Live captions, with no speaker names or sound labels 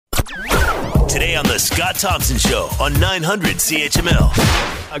Today on The Scott Thompson Show on 900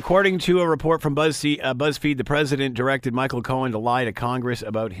 CHML. According to a report from BuzzFeed, the president directed Michael Cohen to lie to Congress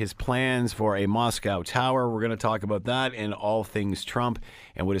about his plans for a Moscow tower. We're going to talk about that and all things Trump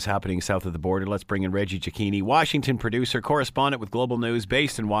and what is happening south of the border. Let's bring in Reggie Cecchini, Washington producer, correspondent with Global News,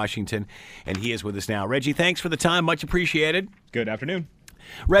 based in Washington, and he is with us now. Reggie, thanks for the time. Much appreciated. Good afternoon.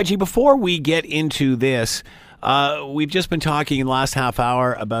 Reggie, before we get into this, we've just been talking in the last half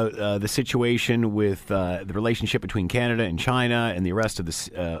hour about the situation with the relationship between Canada and China and the arrest of the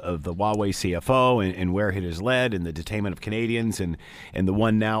Huawei CFO and where it has led and the detainment of Canadians and the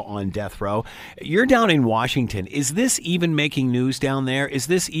one now on death row. You're down in Washington. Is this even making news down there? Is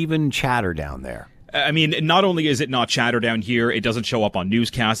this even chatter down there? I mean, not only is it not chatter down here, it doesn't show up on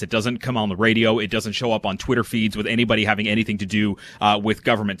newscasts, it doesn't come on the radio, it doesn't show up on Twitter feeds with anybody having anything to do with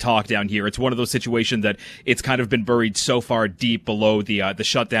government talk down here. It's one of those situations that it's kind of been buried so far deep below the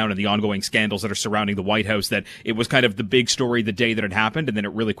shutdown and the ongoing scandals that are surrounding the White House that it was kind of the big story the day that it happened, and then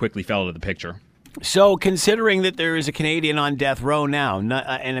it really quickly fell out of the picture. So, considering that there is a Canadian on death row now, and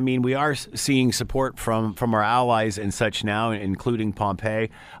I mean, we are seeing support from our allies and such now, including Pompeo,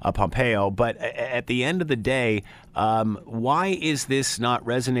 but at the end of the day, why is this not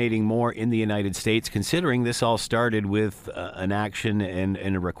resonating more in the United States, considering this all started with an action and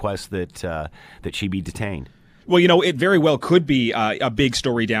a request that she be detained? Well, you know, it very well could be a big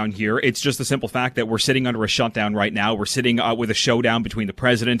story down here. It's just the simple fact that we're sitting under a shutdown right now. We're sitting with a showdown between the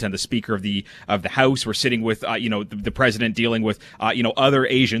president and the Speaker of the House. We're sitting with, the president dealing with, other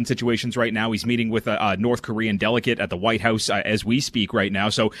Asian situations right now. He's meeting with a North Korean delegate at the White House as we speak right now.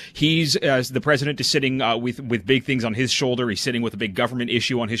 So he's, the president is sitting with big things on his shoulder. He's sitting with a big government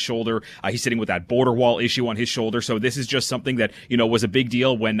issue on his shoulder. He's sitting with that border wall issue on his shoulder. So this is just something that, was a big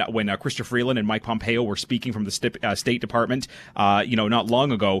deal when Chrystia Freeland and Mike Pompeo were speaking from the State Department, not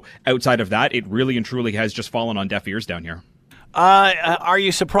long ago. Outside of that, it really and truly has just fallen on deaf ears down here. Are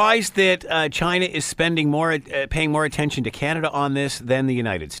you surprised that China is paying more attention to Canada on this than the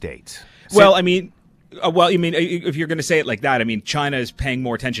United States? Well, I mean, if you're going to say it like that, I mean, China is paying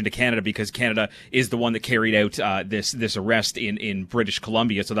more attention to Canada because Canada is the one that carried out this arrest in British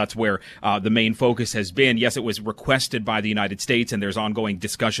Columbia. So that's where the main focus has been. Yes, it was requested by the United States, and there's ongoing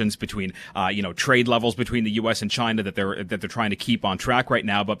discussions between trade levels between the U.S. and China that they're trying to keep on track right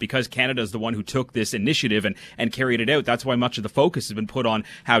now. But because Canada is the one who took this initiative and carried it out, that's why much of the focus has been put on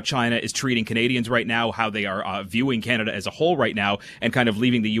how China is treating Canadians right now, how they are viewing Canada as a whole right now, and kind of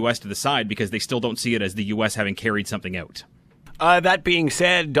leaving the U.S. to the side because they still don't see it as the U.S. having carried something out. That being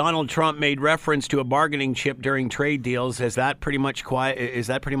said, Donald Trump made reference to a bargaining chip during trade deals. Is that pretty much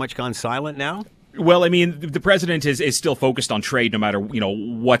gone silent now? Well, I mean, the president is still focused on trade no matter,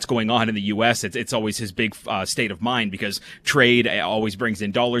 what's going on in the U.S. It's always his big state of mind because trade always brings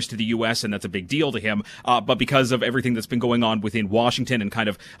in dollars to the U.S., and that's a big deal to him. But because of everything that's been going on within Washington and kind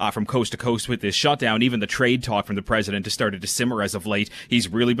of from coast to coast with this shutdown, even the trade talk from the president has started to simmer as of late. He's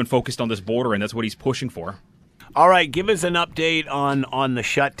really been focused on this border, and that's what he's pushing for. All right, give us an update on the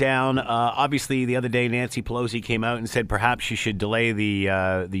shutdown. Obviously, the other day, Nancy Pelosi came out and said perhaps she should delay the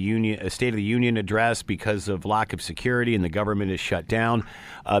State of the Union address because of lack of security and the government is shut down.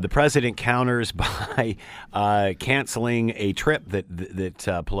 The president counters by canceling a trip that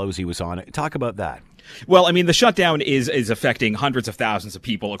Pelosi was on. Talk about that. Well, I mean, the shutdown is affecting hundreds of thousands of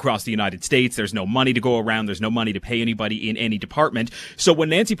people across the United States. There's no money to go around. There's no money to pay anybody in any department. So when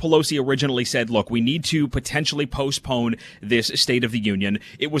Nancy Pelosi originally said, look, we need to potentially postpone this State of the Union,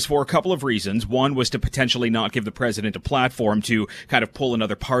 it was for a couple of reasons. One was to potentially not give the president a platform to kind of pull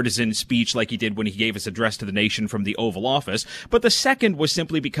another partisan speech like he did when he gave his address to the nation from the Oval Office. But the second was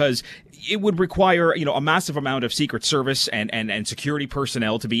simply because it would require, a massive amount of Secret Service and security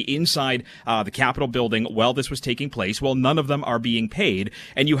personnel to be inside the Capitol building while this was taking place. Well, none of them are being paid,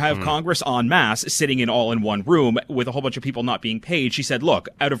 and you have Congress en masse sitting in one room with a whole bunch of people not being paid. She said, look,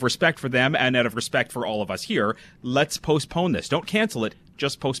 out of respect for them and out of respect for all of us here, let's postpone this. Don't cancel it,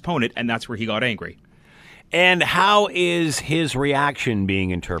 just postpone it, and that's where he got angry. And how is his reaction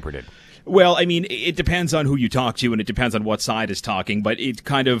being interpreted? Well, I mean, it depends on who you talk to, and it depends on what side is talking, but it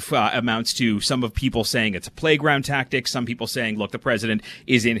kind of amounts to some of people saying it's a playground tactic, some people saying, look, the president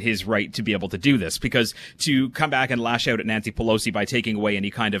is in his right to be able to do this, because to come back and lash out at Nancy Pelosi by taking away any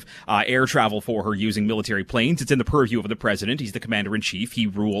kind of air travel for her using military planes, it's in the purview of the president. He's the commander-in-chief. He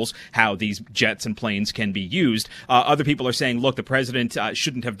rules how these jets and planes can be used. Other people are saying, look, the president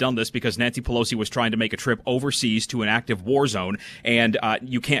shouldn't have done this because Nancy Pelosi was trying to make a trip overseas to an active war zone, and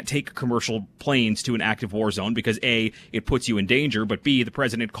you can't take commercial commercial planes to an active war zone because A, it puts you in danger, but B, the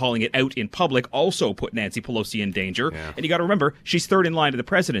president calling it out in public also put Nancy Pelosi in danger. Yeah. And you got to remember, she's third in line to the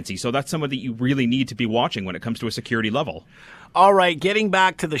presidency, so that's someone that you really need to be watching when it comes to a security level. All right, getting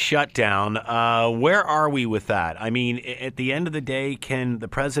back to the shutdown, where are we with that? I mean, at the end of the day, can the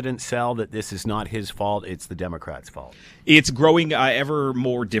president sell that this is not his fault, it's the Democrats' fault? It's growing ever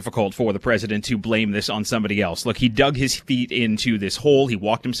more difficult for the president to blame this on somebody else. Look, he dug his feet into this hole. He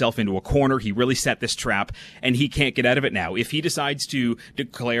walked himself into a corner. He really set this trap, and he can't get out of it now. If he decides to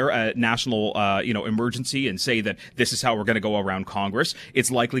declare a national, emergency and say that this is how we're going to go around Congress,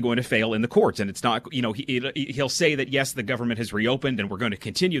 it's likely going to fail in the courts. And it's not, he'll say that, yes, the government has reopened and we're going to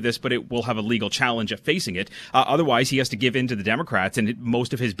continue this, but it will have a legal challenge of facing it. Otherwise, he has to give in to the Democrats, and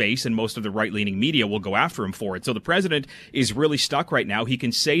most of his base and most of the right-leaning media will go after him for it. So the president is really stuck right now. He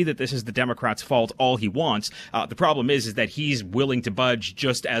can say that this is the Democrats' fault all he wants. The problem is that he's willing to budge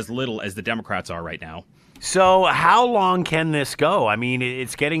just as little as the Democrats are right now. So how long can this go? I mean,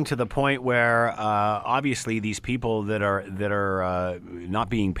 it's getting to the point where obviously these people that are not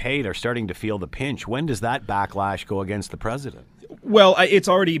being paid are starting to feel the pinch. When does that backlash go against the president? Well, it's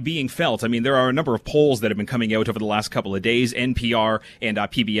already being felt. I mean, there are a number of polls that have been coming out over the last couple of days. NPR and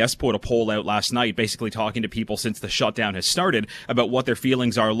PBS put a poll out last night, basically talking to people since the shutdown has started about what their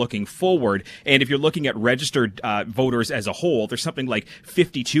feelings are looking forward. And if you're looking at registered voters as a whole, there's something like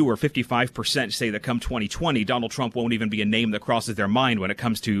 52 or 55% say that come 2020, Donald Trump won't even be a name that crosses their mind when it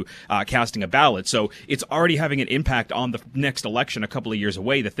comes to casting a ballot. So it's already having an impact on the next election a couple of years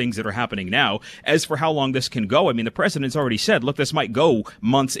away, the things that are happening now. As for how long this can go, I mean, the president's already said, look, this might go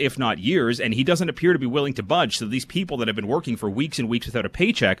months, if not years, and he doesn't appear to be willing to budge. So these people that have been working for weeks and weeks without a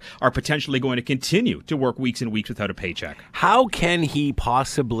paycheck are potentially going to continue to work weeks and weeks without a paycheck. How can he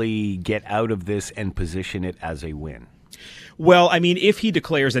possibly get out of this and position it as a win? Well, I mean, if he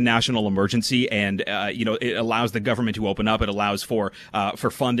declares a national emergency and, it allows the government to open up, it allows for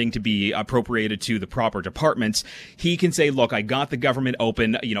funding to be appropriated to the proper departments, he can say, look, I got the government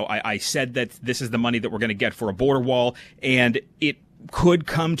open. I said that this is the money that we're going to get for a border wall, and it could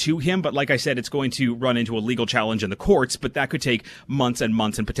come to him, but like I said, it's going to run into a legal challenge in the courts, but that could take months and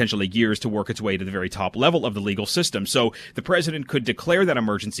months and potentially years to work its way to the very top level of the legal system. So the president could declare that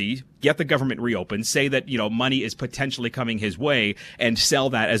emergency, get the government reopened, say that, money is potentially coming his way, and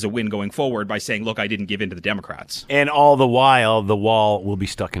sell that as a win going forward by saying, look, I didn't give in to the Democrats. And all the while, the wall will be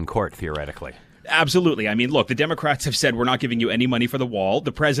stuck in court, theoretically. Absolutely. I mean, look, the Democrats have said we're not giving you any money for the wall.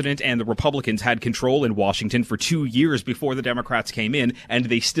 The president and the Republicans had control in Washington for 2 years before the Democrats came in, and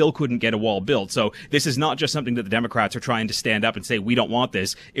they still couldn't get a wall built. So this is not just something that the Democrats are trying to stand up and say, we don't want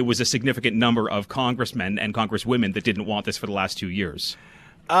this. It was a significant number of congressmen and congresswomen that didn't want this for the last 2 years.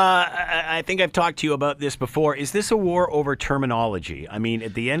 I think I've talked to you about this before. Is this a war over terminology? I mean,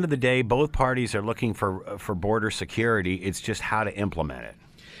 at the end of the day, both parties are looking for border security. It's just how to implement it.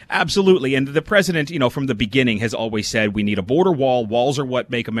 Absolutely. And the president, from the beginning has always said we need a border wall. Walls are what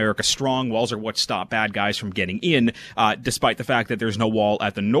make America strong. Walls are what stop bad guys from getting in. Despite the fact that there's no wall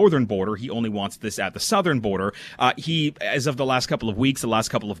at the northern border, he only wants this at the southern border. He, as of the last couple of weeks, the last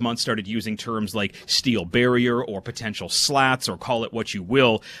couple of months, started using terms like steel barrier or potential slats, or call it what you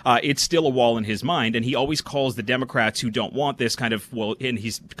will. It's still a wall in his mind. And he always calls the Democrats who don't want this and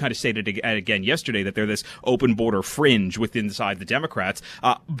he's kind of stated again yesterday that they're this open border fringe inside the Democrats.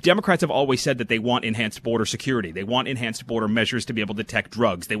 Democrats have always said that they want enhanced border security. They want enhanced border measures to be able to detect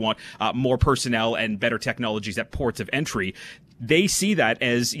drugs. They want more personnel and better technologies at ports of entry. They see that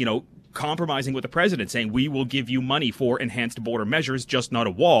as, compromising with the president, saying we will give you money for enhanced border measures, just not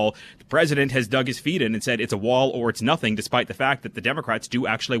a wall. The president has dug his feet in and said it's a wall or it's nothing, despite the fact that the Democrats do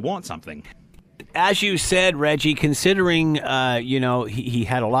actually want something. As you said, Reggie, considering, he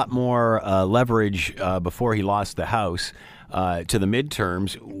had a lot more leverage before he lost the House to the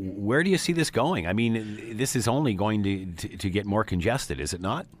midterms, where do you see this going? I mean, this is only going to get more congested, is it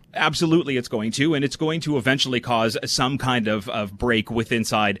not? Absolutely, it's going to, and it's going to eventually cause some kind of break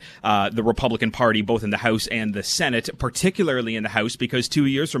inside the Republican Party, both in the House and the Senate, particularly in the House, because 2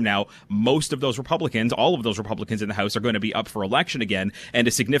 years from now, most of those Republicans, all of those Republicans in the House are going to be up for election again, and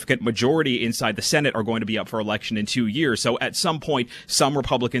a significant majority inside the Senate are going to be up for election in 2 years. So at some point, some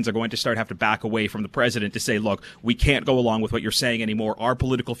Republicans are going to have to back away from the president to say, look, we can't go along with what you're saying anymore. Our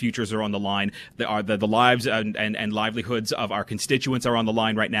political futures are on the line. The lives and livelihoods of our constituents are on the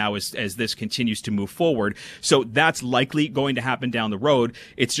line right now as this continues to move forward. So that's likely going to happen down the road.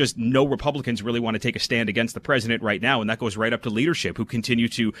 It's just no Republicans really want to take a stand against the president right now, and that goes right up to leadership, who continue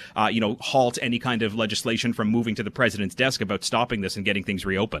to halt any kind of legislation from moving to the president's desk about stopping this and getting things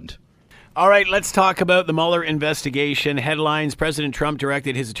reopened. All right, let's talk about the Mueller investigation. Headlines: President Trump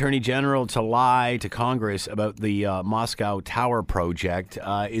directed his attorney general to lie to Congress about the Moscow Tower project.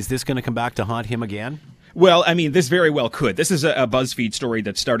 Is this going to come back to haunt him again? Well, I mean, this very well could. This is a BuzzFeed story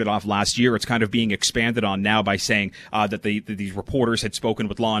that started off last year. It's kind of being expanded on now by saying that these reporters had spoken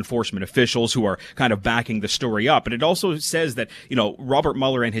with law enforcement officials who are kind of backing the story up. But it also says that, Robert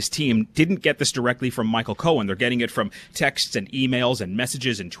Mueller and his team didn't get this directly from Michael Cohen. They're getting it from texts and emails and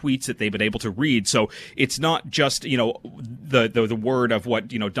messages and tweets that they've been able to read. So it's not just, the word of what,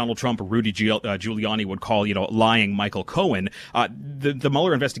 Donald Trump or Rudy Giuliani would call, lying Michael Cohen. The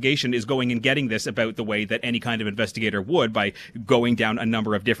Mueller investigation is going and getting this about the way that any kind of investigator would, by going down a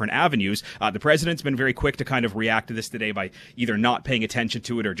number of different avenues. The president's been very quick to kind of react to this today by either not paying attention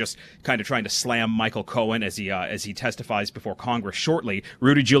to it or just kind of trying to slam Michael Cohen as he testifies before Congress shortly.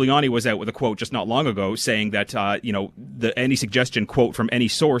 Rudy Giuliani was out with a quote just not long ago saying that any suggestion, quote, from any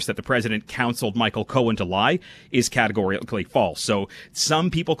source that the president counseled Michael Cohen to lie is categorically false. So some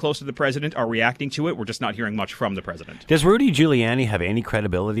people close to the president are reacting to it. We're just not hearing much from the president. Does Rudy Giuliani have any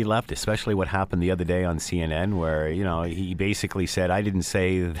credibility left, especially what happened the other day on CNN, where he basically said, I didn't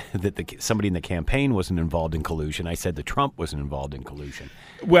say that somebody in the campaign wasn't involved in collusion. I said that Trump wasn't involved in collusion.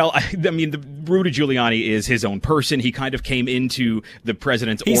 Well, Rudy Giuliani is his own person. He kind of came into the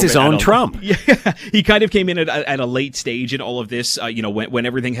president's He's orbit. His own Trump. Yeah, he kind of came in at a late stage in all of this, when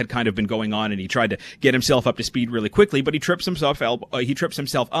everything had kind of been going on, and he tried to get himself up to speed really quickly, but he trips himself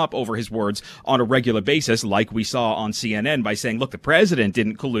up over his words on a regular basis, like we saw on CNN, by saying, look, the president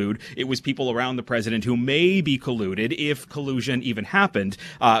didn't collude. It was people around the president who maybe colluded, if collusion even happened.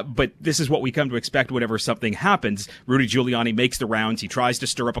 But this is what we come to expect whenever something happens. Rudy Giuliani makes the rounds. He tries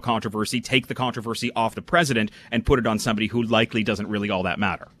to stir up a controversy, take the controversy off the president, and put it on somebody who likely doesn't really all that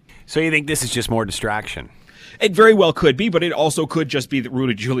matter. So you think this is just more distraction? It very well could be, but it also could just be that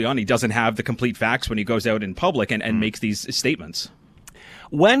Rudy Giuliani doesn't have the complete facts when he goes out in public and makes these statements.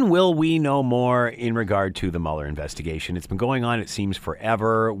 When will we know more in regard to the Mueller investigation? It's been going on, it seems,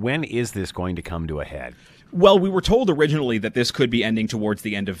 forever. When is this going to come to a head? Well, we were told originally that this could be ending towards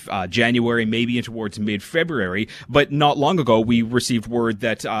the end of January, maybe towards mid-February. But not long ago, we received word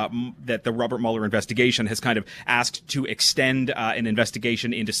that that the Robert Mueller investigation has kind of asked to extend an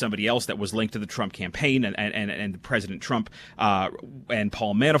investigation into somebody else that was linked to the Trump campaign and President Trump and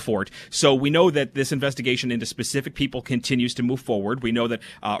Paul Manafort. So we know that this investigation into specific people continues to move forward. We know that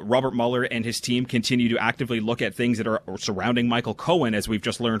Robert Mueller and his team continue to actively look at things that are surrounding Michael Cohen, as we've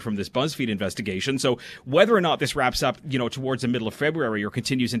just learned from this BuzzFeed investigation. So whether or not this wraps up, towards the middle of February or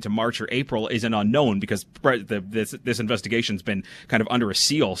continues into March or April is an unknown, because this investigation's been kind of under a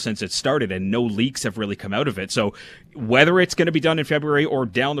seal since it started, and no leaks have really come out of it. So whether it's going to be done in February or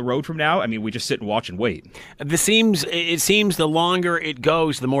down the road from now, we just sit and watch and wait. It seems the longer it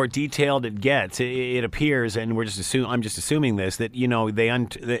goes, the more detailed it gets. It appears, and I'm just assuming this, that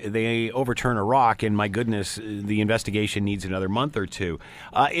they overturn a rock, and my goodness, the investigation needs another month or two.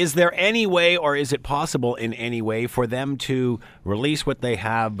 Is there any way, or is it possible in any way, for them to release what they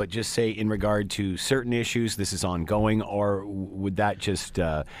have, but just say in regard to certain issues this is ongoing, or would that just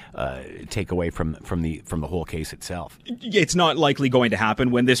take away from the whole case itself? It's not likely going to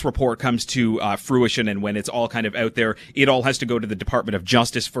happen. When this report comes to fruition and when it's all kind of out there, it all has to go to the Department of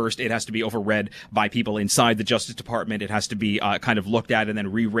Justice first. It has to be overread by people inside the Justice Department. It has to be kind of looked at and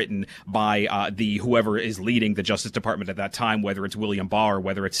then rewritten by whoever is leading the Justice Department at that time, whether it's William Barr or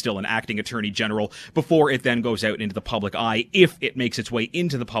whether it's still an acting attorney general, before it then goes out into the public eye, if it makes its way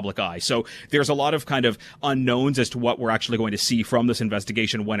into the public eye. So there's a lot of kind of unknowns as to what we're actually going to see from this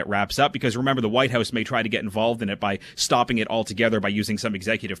investigation when it wraps up, because remember, the White House may try to get involved in it by stopping it altogether by using some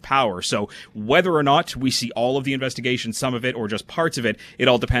executive power. So whether or not we see all of the investigation, some of it, or just parts of it, it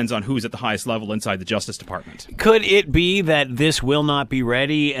all depends on who's at the highest level inside the Justice Department. Could it be that this will not be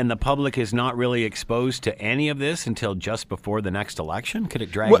ready and the public is not really exposed to any of this until just before the next election? Could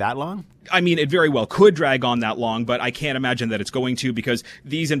it drag that long? It very well could drag on that long, but I can't imagine that it's going to, because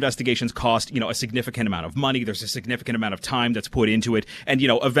these investigations cost, a significant amount of money. There's a significant amount of time that's put into it. And,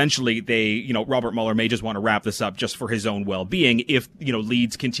 eventually Robert Mueller may just want to wrap this up just for his own well-being if,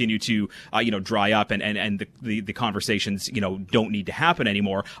 leads continue to, dry up and the conversations, don't need to happen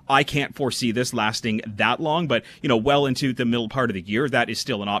anymore. I can't foresee this lasting that long, but, well into the middle part of the year, that is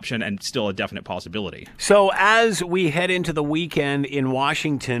still an option and still a definite possibility. So as we head into the weekend in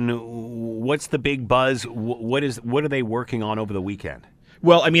Washington, what's the big buzz? What are they working on over the weekend?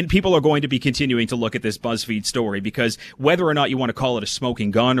 Well, I mean, people are going to be continuing to look at this BuzzFeed story because whether or not you want to call it a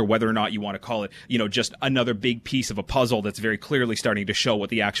smoking gun or whether or not you want to call it, just another big piece of a puzzle that's very clearly starting to show what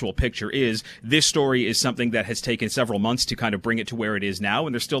the actual picture is, this story is something that has taken several months to kind of bring it to where it is now,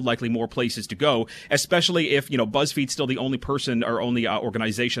 and there's still likely more places to go, especially if, BuzzFeed's still the only person or only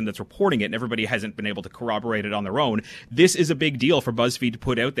organization that's reporting it, and everybody hasn't been able to corroborate it on their own. This is a big deal for BuzzFeed to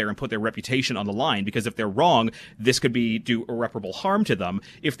put out there and put their reputation on the line, because if they're wrong, this could do irreparable harm to them.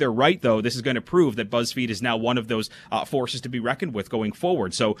 If they're right, though, this is going to prove that BuzzFeed is now one of those forces to be reckoned with going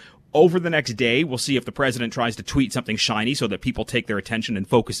forward. So over the next day, we'll see if the president tries to tweet something shiny so that people take their attention and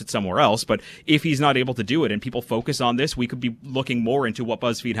focus it somewhere else. But if he's not able to do it and people focus on this, we could be looking more into what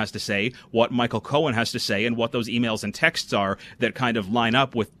BuzzFeed has to say, what Michael Cohen has to say, and what those emails and texts are that kind of line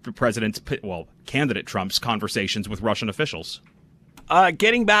up with the president's, candidate Trump's conversations with Russian officials.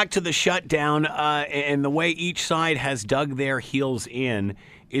 Getting back to the shutdown and the way each side has dug their heels in,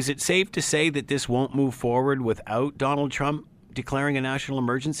 is it safe to say that this won't move forward without Donald Trump declaring a national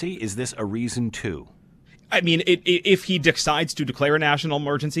emergency? Is this a reason to? I mean, if he decides to declare a national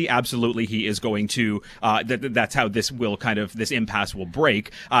emergency, absolutely he is going to. That's how this impasse will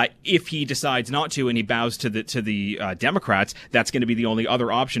break. If he decides not to and he bows to the Democrats, that's going to be the only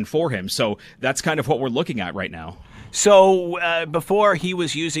other option for him. So that's kind of what we're looking at right now. So before he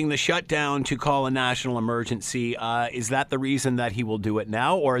was using the shutdown to call a national emergency, is that the reason that he will do it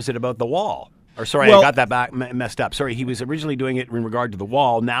now, or is it about the wall? Or I got that messed up. Sorry, he was originally doing it in regard to the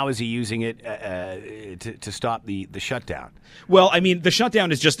wall. Now is he using it to stop the shutdown? Well, I mean, the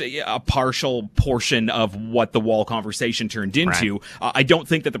shutdown is just a partial portion of what the wall conversation turned into. Right. I don't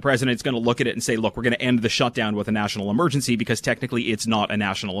think that the president's going to look at it and say, look, we're going to end the shutdown with a national emergency, because technically it's not a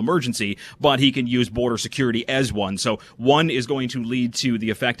national emergency, but he can use border security as one. So one is going to lead to the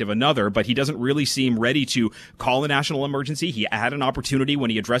effect of another, but he doesn't really seem ready to call a national emergency. He had an opportunity when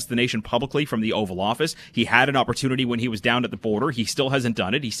he addressed the nation publicly from the Oval Office. He had an opportunity when he was down at the border. He still hasn't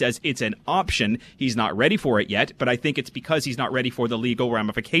done it. He says it's an option. He's not ready for it yet, but I think it's because he's not ready for the legal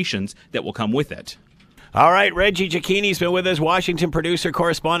ramifications that will come with it. All right, Reggie Cecchini's been with us, Washington producer,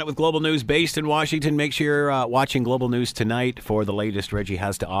 correspondent with Global News based in Washington. Make sure you're watching Global News tonight for the latest Reggie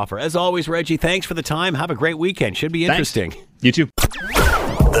has to offer. As always, Reggie, thanks for the time. Have a great weekend. Should be interesting. Thanks. You too.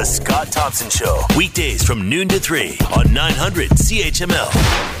 The Scott Thompson Show, weekdays from noon to 3 on 900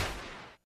 CHML.